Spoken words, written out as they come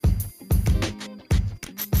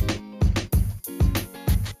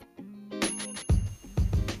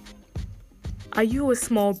Are you a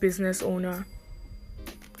small business owner,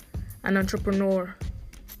 an entrepreneur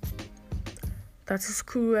that is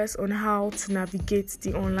curious on how to navigate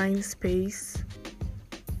the online space?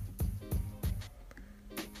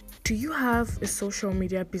 Do you have a social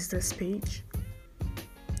media business page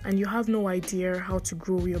and you have no idea how to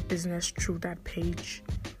grow your business through that page?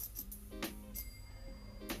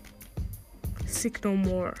 Seek no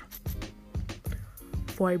more,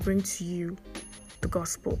 for I bring to you the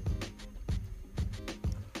gospel.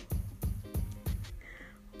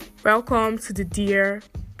 Welcome to the Dear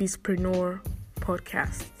Bizpreneur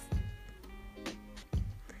podcast.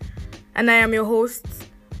 And I am your host,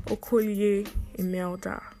 Okolie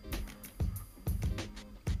Imelda.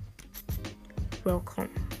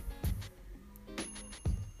 Welcome.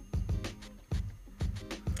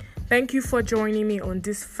 Thank you for joining me on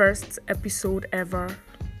this first episode ever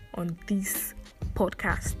on this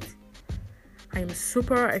podcast. I am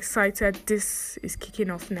super excited this is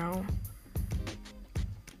kicking off now.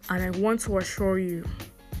 And I want to assure you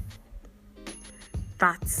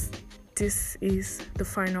that this is the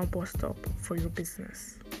final bus stop for your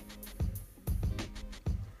business.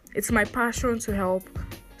 It's my passion to help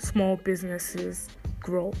small businesses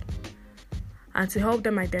grow and to help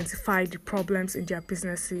them identify the problems in their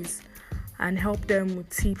businesses and help them with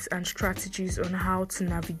tips and strategies on how to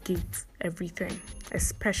navigate everything,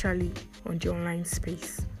 especially on the online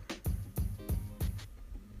space.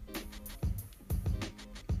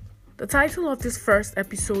 The title of this first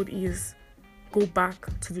episode is Go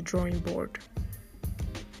Back to the Drawing Board.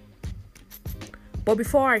 But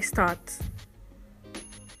before I start,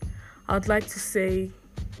 I'd like to say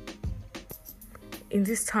in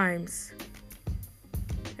these times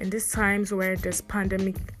where there's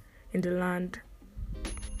pandemic in the land,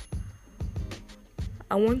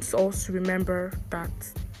 I want us to remember that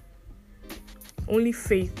only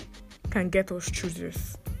faith can get us through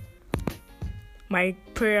this. My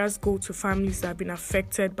prayers go to families that have been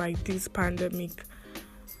affected by this pandemic.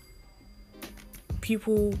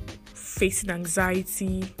 People facing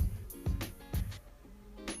anxiety,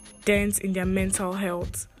 dents in their mental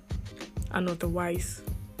health, and otherwise.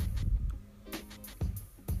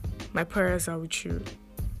 My prayers are with you,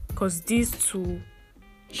 because these too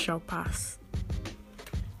shall pass.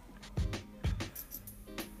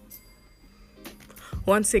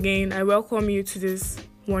 Once again, I welcome you to this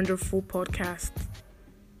wonderful podcast.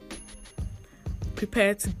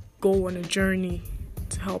 Prepare to go on a journey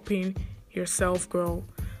to helping yourself grow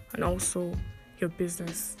and also your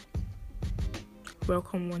business.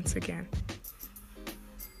 Welcome once again.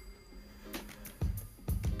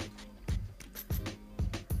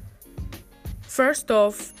 First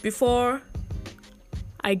off, before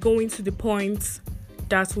I go into the points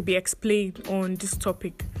that will be explained on this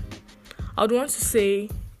topic, I would want to say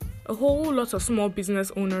a whole lot of small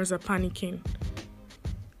business owners are panicking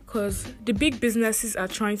because the big businesses are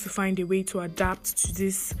trying to find a way to adapt to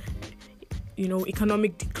this,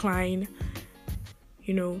 economic decline,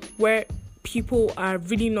 where people are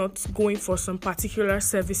really not going for some particular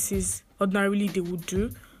services ordinarily they would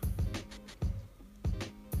do.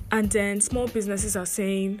 And then small businesses are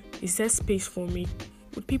saying, is there space for me?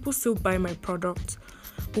 Will people still buy my product?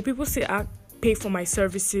 Will people still pay for my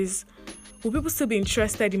services? Will people still be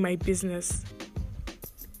interested in my business?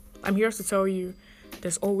 I'm here to tell you,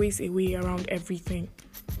 there's always a way around everything.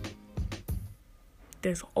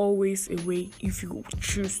 There's always a way. If you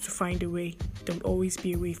choose to find a way, there will always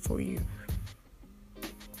be a way for you.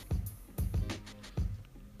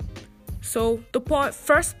 So the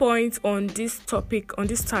first point on this topic, on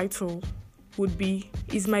this title, would be,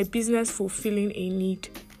 is my business fulfilling a need?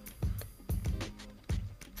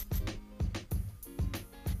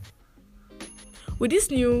 With this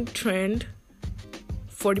new trend,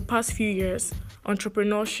 for the past few years,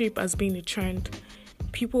 entrepreneurship has been a trend.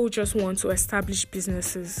 People just want to establish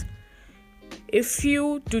businesses. If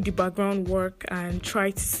you do the background work and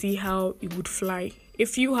try to see how it would fly,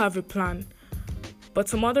 if you have a plan, but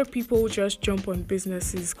some other people just jump on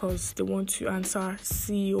businesses because they want to answer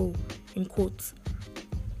CEO in quotes.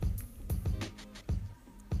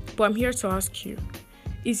 But I'm here to ask you,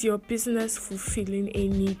 is your business fulfilling a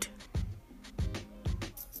need?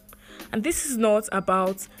 And this is not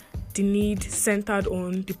about the need centered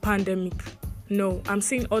on the pandemic. No, I'm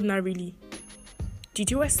saying ordinarily.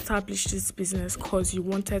 Did you establish this business because you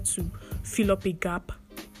wanted to fill up a gap?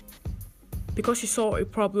 Because you saw a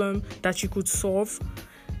problem that you could solve?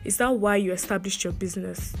 Is that why you established your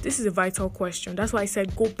business? This is a vital question. That's why I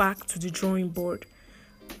said go back to the drawing board.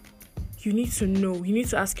 You need to know. You need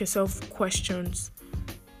to ask yourself questions.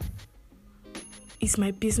 Is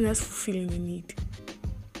my business fulfilling a need?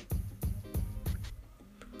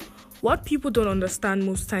 What people don't understand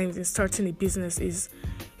most times in starting a business is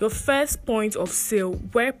your first point of sale,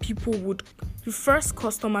 where the first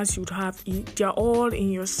customers you'd have, they're all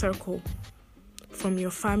in your circle. From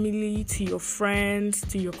your family to your friends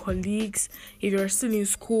to your colleagues. If you're still in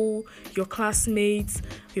school, your classmates,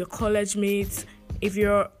 your college mates. If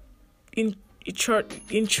you're in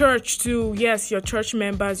church too, yes, your church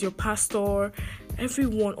members, your pastor,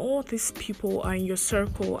 everyone, all these people are in your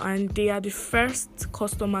circle, and they are the first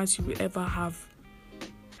customers you will ever have.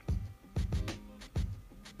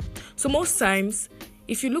 So most times,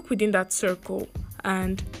 if you look within that circle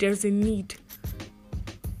and there's a need,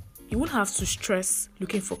 you won't have to stress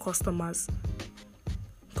looking for customers,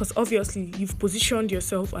 because obviously you've positioned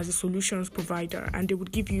yourself as a solutions provider and they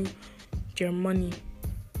would give you their money,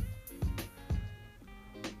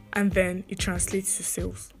 and then it translates to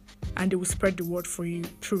sales and they will spread the word for you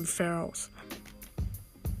through referrals.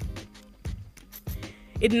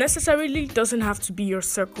 It necessarily doesn't have to be your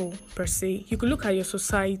circle per se. You could look at your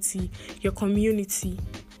society, your community.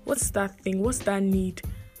 What's that thing? What's that need?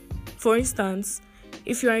 For instance,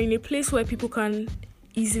 if you are in a place where people can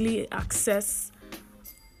easily access,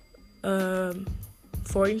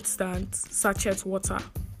 for instance, sachet water.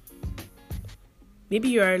 Maybe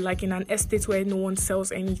you are like in an estate where no one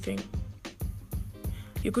sells anything.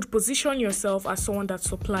 You could position yourself as someone that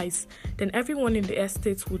supplies. Then everyone in the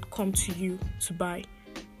estate would come to you to buy.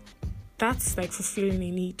 That's like fulfilling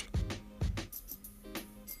a need.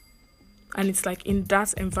 And it's like in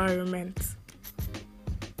that environment.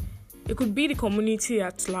 It could be the community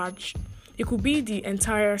at large. It could be the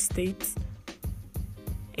entire state.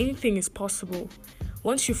 Anything is possible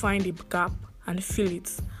once you find a gap and fill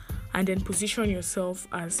it, and then position yourself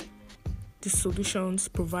as the solutions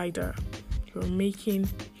provider. You're making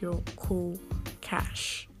your cool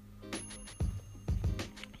cash.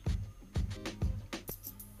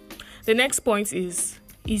 The next point is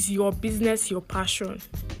your business your passion?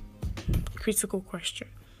 Critical question.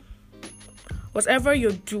 Whatever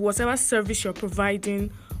you do, whatever service you're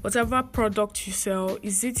providing, whatever product you sell,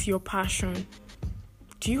 is it your passion?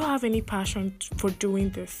 Do you have any passion for doing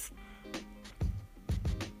this?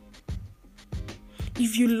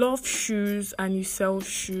 If you love shoes and you sell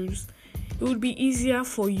shoes, it would be easier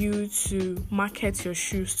for you to market your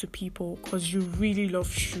shoes to people because you really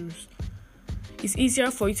love shoes. It's easier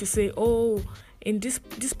for you to say, oh, in this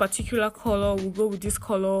particular color, we'll go with this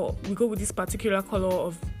color, we go with this particular color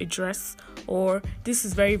of a dress, or this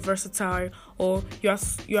is very versatile, or you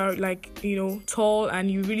are like, tall and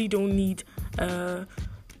you really don't need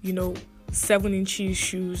 7-inch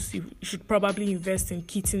shoes. You should probably invest in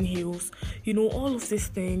kitten heels. All of these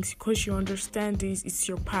things, because you understand this, it's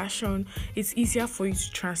your passion. It's easier for you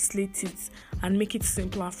to translate it and make it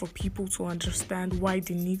simpler for people to understand why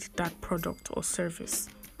they need that product or service.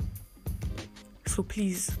 So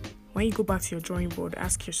please, when you go back to your drawing board,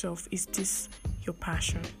 ask yourself, is this your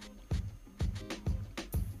passion?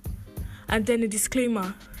 And then a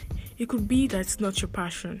disclaimer, it could be that it's not your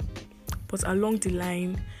passion, but along the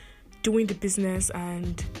line, doing the business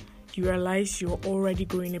and you realize you're already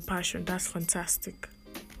growing a passion. That's fantastic.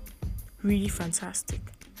 Really fantastic.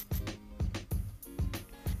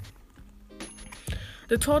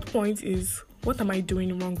 The third point is, what am I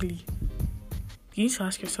doing wrongly? You need to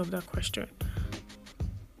ask yourself that question.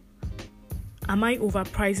 Am I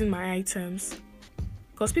overpricing my items?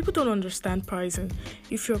 Because people don't understand pricing.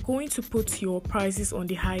 If you're going to put your prices on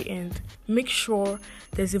the high end, make sure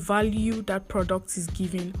there's a value that product is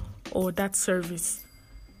giving or that service.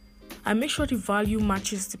 And make sure the value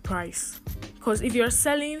matches the price. Because if you're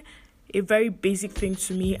selling a very basic thing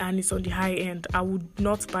to me and it's on the high end, I would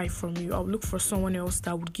not buy from you. I would look for someone else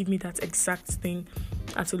that would give me that exact thing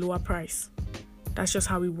at a lower price. That's just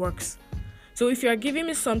how it works. So if you're giving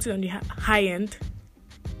me something on the high end,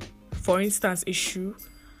 for instance, a shoe,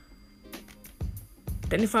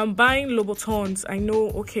 then if I'm buying Louboutins, I know,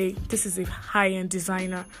 okay, this is a high-end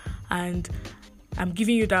designer and I'm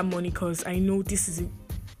giving you that money because I know this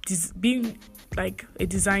is being like a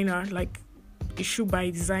designer, like a shoe by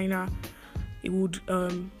a designer, it would,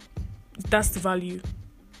 that's the value,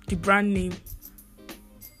 the brand name,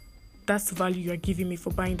 that's the value you're giving me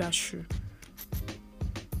for buying that shoe.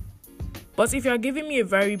 But if you're giving me a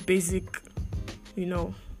very basic,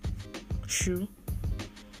 shoe,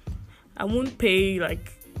 I won't pay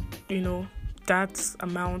that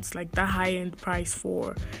amount, like that high-end price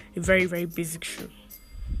for a very, very basic shoe.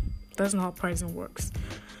 That's not how pricing works.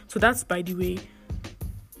 So that's by the way.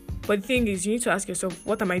 But the thing is, you need to ask yourself,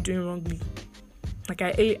 what am I doing wrongly? Like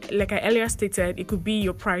I earlier stated, it could be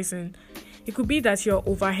your pricing. It could be that your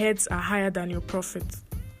overheads are higher than your profits.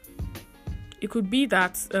 it could be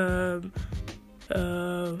that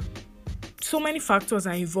so many factors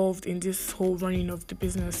are involved in this whole running of the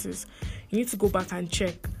businesses. You need to go back and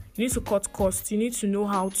check. You need to cut costs. You need to know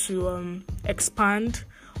how to expand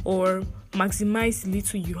or maximize the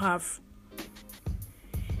little you have.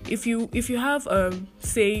 If you have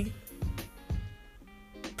say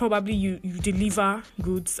probably you deliver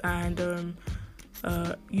goods and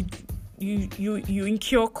you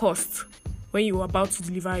incur costs when you're about to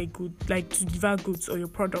deliver a good, like to deliver goods or your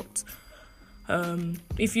product.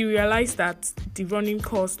 If you realize that the running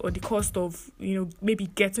cost or the cost of maybe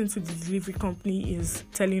getting to the delivery company is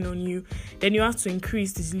telling on you, then you have to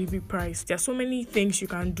increase the delivery price. There are so many things you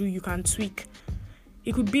can do. You can tweak.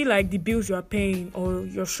 It could be like the bills you are paying or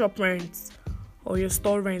your shop rent or your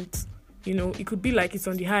store rent. It could be like it's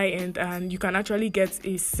on the high end and you can actually get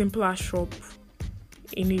a simpler shop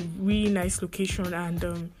in a really nice location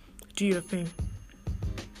and do your thing.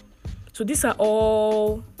 So these are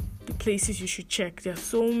all the places you should check. There are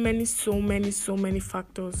so many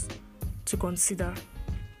factors to consider.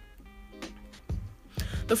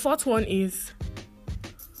 The fourth one is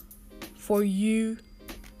for you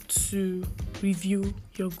to review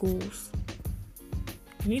your goals.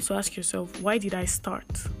 You need to ask yourself, why did I start?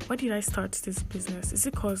 Why did I start this business? Is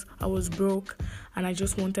it because I was broke and I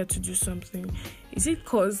just wanted to do something? Is it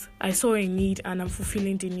because I saw a need and I'm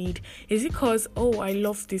fulfilling the need? Is it because, I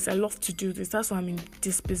love this, I love to do this, that's why I'm in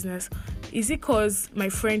this business? Is it because my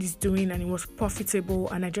friend is doing and it was profitable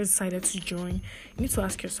and I just decided to join? You need to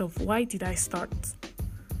ask yourself, why did I start?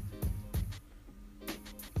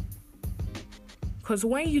 Because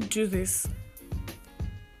when you do this,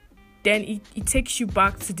 then it takes you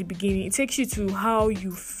back to the beginning. It takes you to how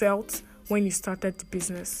you felt when you started the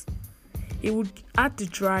business. It would add the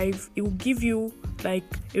drive. It will give you like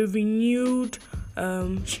a renewed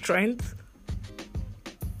strength.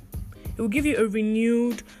 It will give you a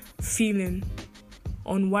renewed feeling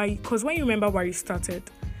on why. Because when you remember why you started,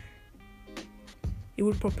 it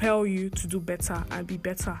will propel you to do better and be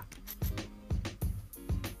better.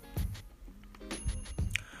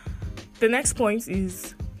 The next point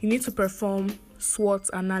is you need to perform SWOT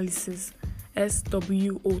analysis,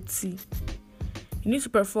 SWOT. You need to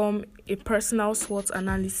perform a personal SWOT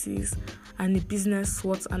analysis and a business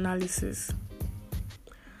SWOT analysis.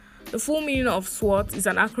 The full meaning of SWOT is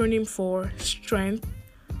an acronym for strength,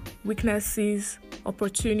 weaknesses,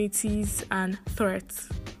 opportunities, and threats.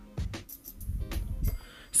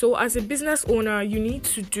 So as a business owner, you need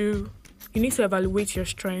to evaluate your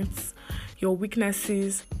strengths, your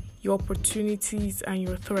weaknesses, your opportunities, and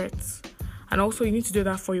your threats. And also you need to do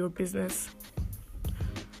that for your business.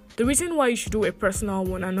 The reason why you should do a personal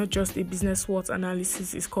one and not just a business SWOT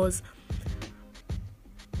analysis is because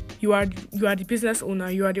you are the business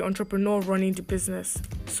owner, you are the entrepreneur running the business.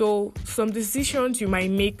 So some decisions you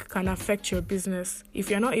might make can affect your business.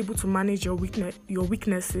 If you're not able to manage your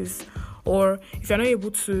weaknesses, or if you're not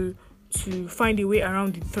able to find a way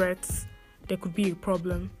around the threats, there could be a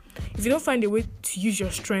problem. If you don't find a way to use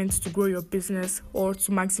your strengths to grow your business or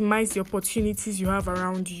to maximize the opportunities you have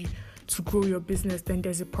around you to grow your business, then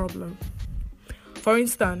there's a problem. For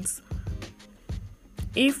instance,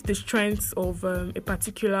 if the strengths of a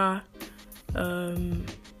particular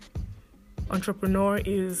entrepreneur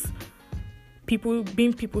is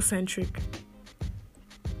being people-centric,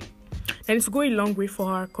 then it's going a long way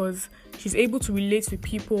for her because she's able to relate with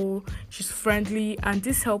people, she's friendly, and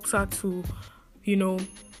this helps her to,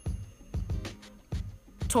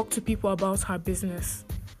 talk to people about her business.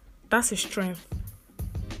 That's a strength.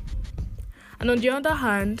 And on the other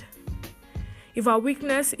hand, if her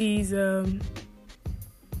weakness is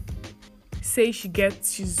say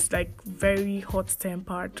she's like very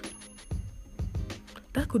hot-tempered,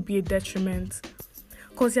 that could be a detriment.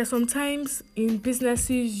 Because there are sometimes in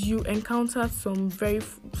businesses you encounter some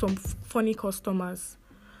funny customers.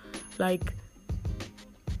 Like,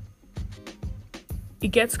 it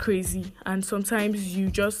gets crazy, and sometimes you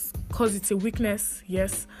just, cause it's a weakness,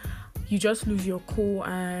 yes, you just lose your cool,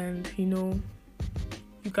 and you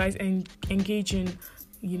guys engage in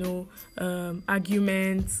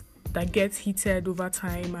arguments that get heated over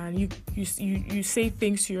time, and you say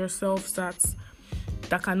things to yourself that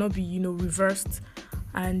cannot be reversed,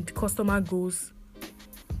 and the customer goes,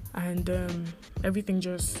 and everything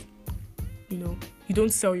just you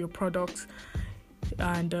don't sell your product,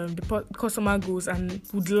 and the customer goes and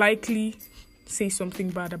would likely say something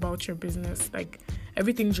bad about your business. Like,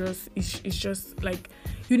 everything is just like,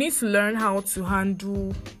 you need to learn how to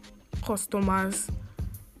handle customers,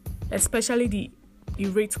 especially the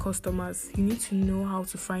irate customers. You need to know how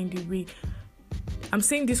to find a way I'm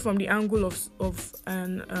saying this from the angle of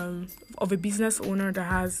a business owner that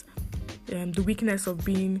has the weakness of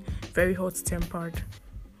being very hot-tempered.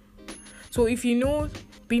 So if you know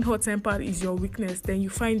being hot-tempered is your weakness, then you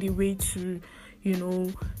find a way to,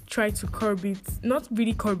 try to curb it. Not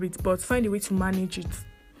really curb it, but find a way to manage it.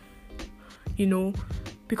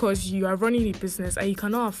 Because you are running a business and you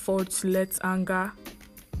cannot afford to let anger,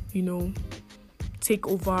 take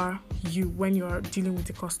over you when you are dealing with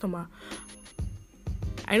a customer.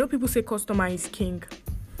 I know people say customer is king,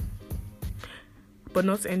 but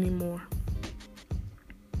not anymore.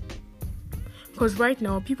 Because right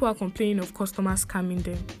now, people are complaining of customers scamming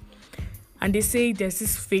them. And they say there's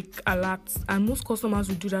this fake alert. And most customers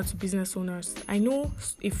will do that to business owners. I know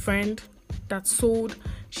a friend that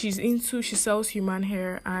she sells human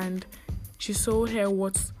hair. And she sold hair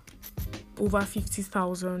worth over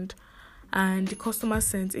 50,000. And the customer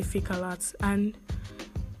sent a fake alert. And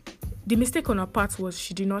the mistake on her part was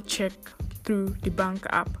she did not check through the bank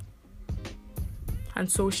app.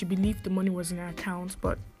 And so she believed the money was in her account.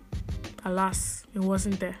 But alas, it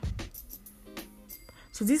wasn't there.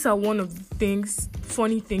 So these are one of the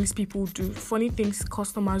funny things people do, funny things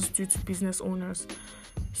customers do to business owners.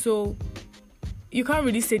 So you can't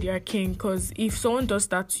really say they're king, because if someone does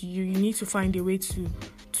that to you, you need to find a way to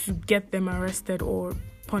get them arrested or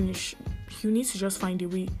punished. You need to just find a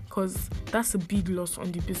way, because that's a big loss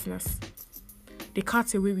on the business. They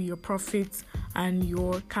cut away with your profits and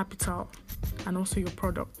your capital and also your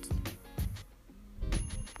product.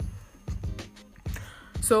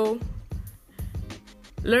 So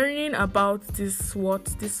learning about doing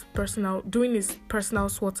this personal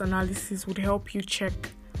SWOT analysis would help you check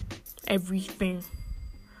everything,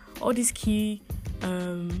 all these key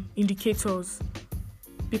indicators,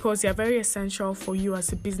 because they are very essential for you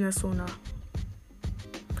as a business owner.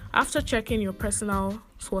 After checking your personal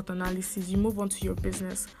SWOT analysis, you move on to your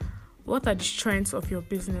business. What are the strengths of your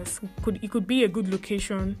business? It could be a good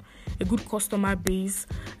location, a good customer base.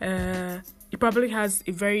 It probably has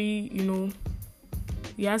a very,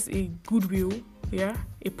 it has a goodwill, a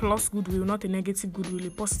plus goodwill, not a negative goodwill, a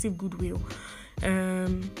positive goodwill.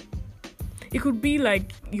 It could be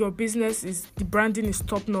like your business the branding is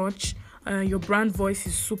top notch, your brand voice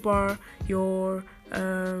is super, your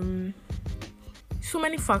so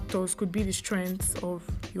many factors could be the strengths of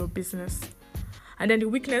your business. And then the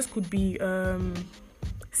weakness could be,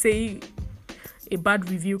 say, a bad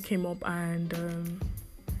review came up and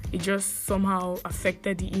it just somehow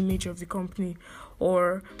affected the image of the company,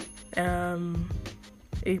 or a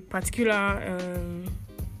particular,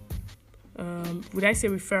 would I say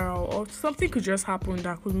referral, or something could just happen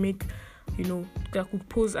that could make, that could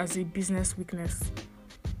pose as a business weakness.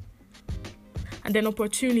 And then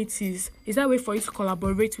opportunities is that way for you to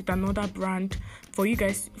collaborate with another brand, for you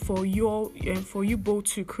guys, for you both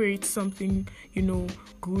to create something,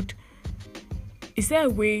 good. Is there a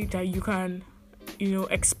way that you can,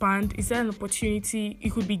 expand? Is there an opportunity?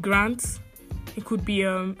 It could be grants. It could be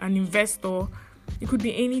an investor. It could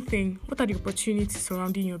be anything. What are the opportunities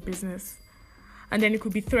surrounding your business? And then it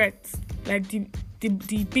could be threats. Like the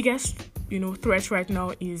biggest, threat right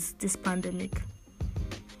now is this pandemic.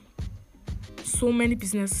 So many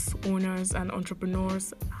business owners and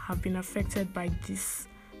entrepreneurs have been affected by this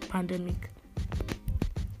pandemic.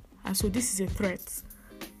 And so this is a threat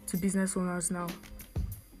to business owners now.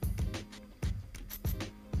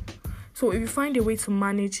 So if you find a way to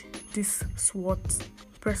manage this SWOT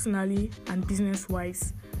personally and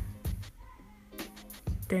business-wise,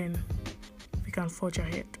 then we can forge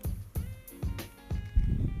ahead.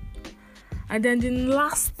 And then the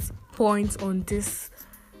last point on this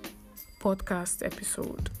podcast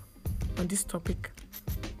episode, on this topic,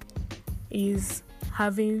 is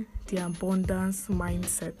having the abundance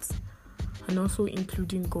mindset and also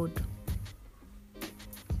including God.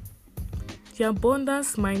 The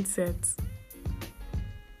abundance mindset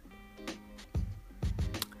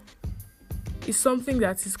is something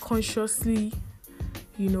that is consciously,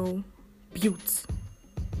 built.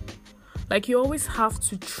 Like, you always have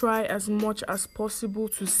to try as much as possible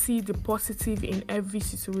to see the positive in every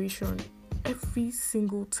situation. Every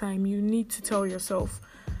single time you need to tell yourself,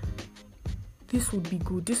 this would be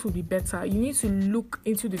good, this would be better. You need to look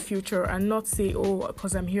into the future and not say, oh,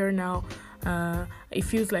 because I'm here now, it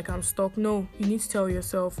feels like I'm stuck. No, you need to tell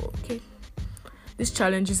yourself, okay, these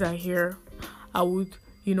challenges are here. I would,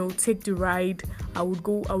 take the ride. I would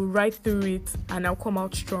ride through it and I'll come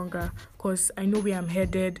out stronger, because I know where I'm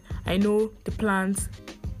headed. I know the plans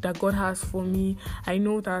that God has for me. I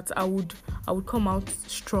know that I would come out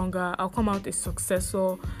stronger. I'll come out a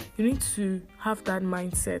successor. You need to have that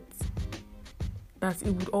mindset that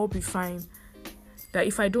it would all be fine. that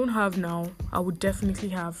if I don't have now, I would definitely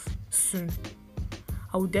have soon.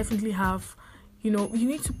 I would definitely have, you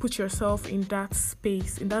need to put yourself in that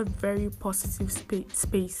space, in that very positive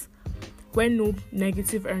space where no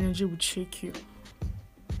negative energy would shake you.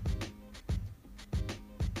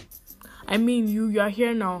 I mean, you are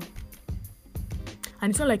here now.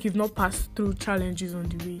 And it's not like you've not passed through challenges on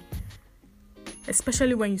the way.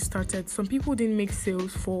 Especially when you started. Some people didn't make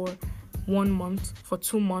sales for 1 month, for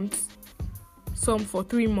 2 months, some for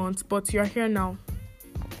 3 months, but you're here now.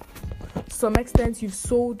 To some extent, you've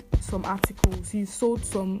sold some articles, you've sold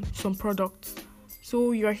some products.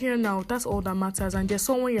 So you're here now. That's all that matters. And there's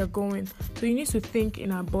somewhere you're going. So you need to think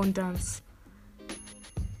in abundance.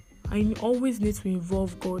 And you always need to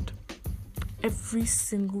involve God every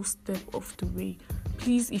single step of the way.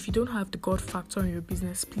 Please, if you don't have the God factor in your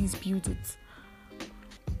business, please build it.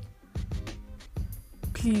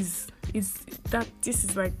 Please, this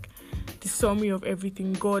is like the summary of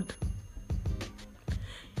everything. God.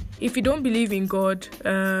 If you don't believe in God,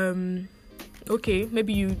 okay,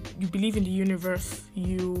 maybe you believe in the universe.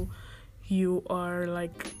 You are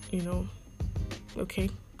like, okay,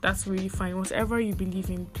 that's really fine. Whatever you believe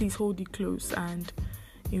in, please hold it close and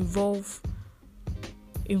involve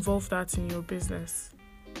that in your business,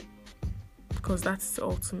 because that's the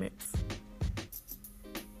ultimate.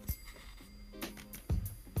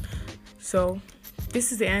 So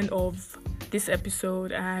this is the end of this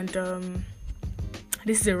episode, and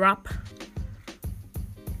this is a wrap.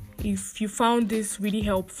 If you found this really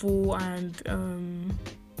helpful and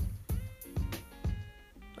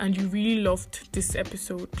you really loved this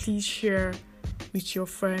episode, please share with your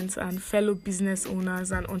friends and fellow business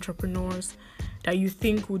owners and entrepreneurs that you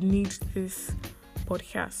think would need this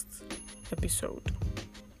podcast episode.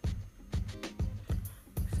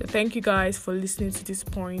 So thank you guys for listening to this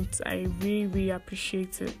point. I really, really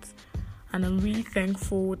appreciate it. And I'm really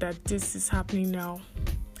thankful that this is happening now.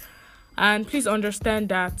 And please understand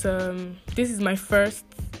that this is my first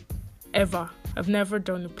ever. I've never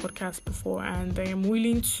done a podcast before, and I am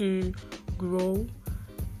willing to grow.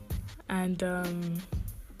 And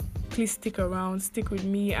please stick around, stick with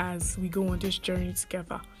me as we go on this journey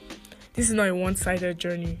together. This is not a one-sided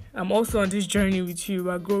journey. I'm also on this journey with you.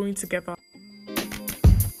 We're growing together.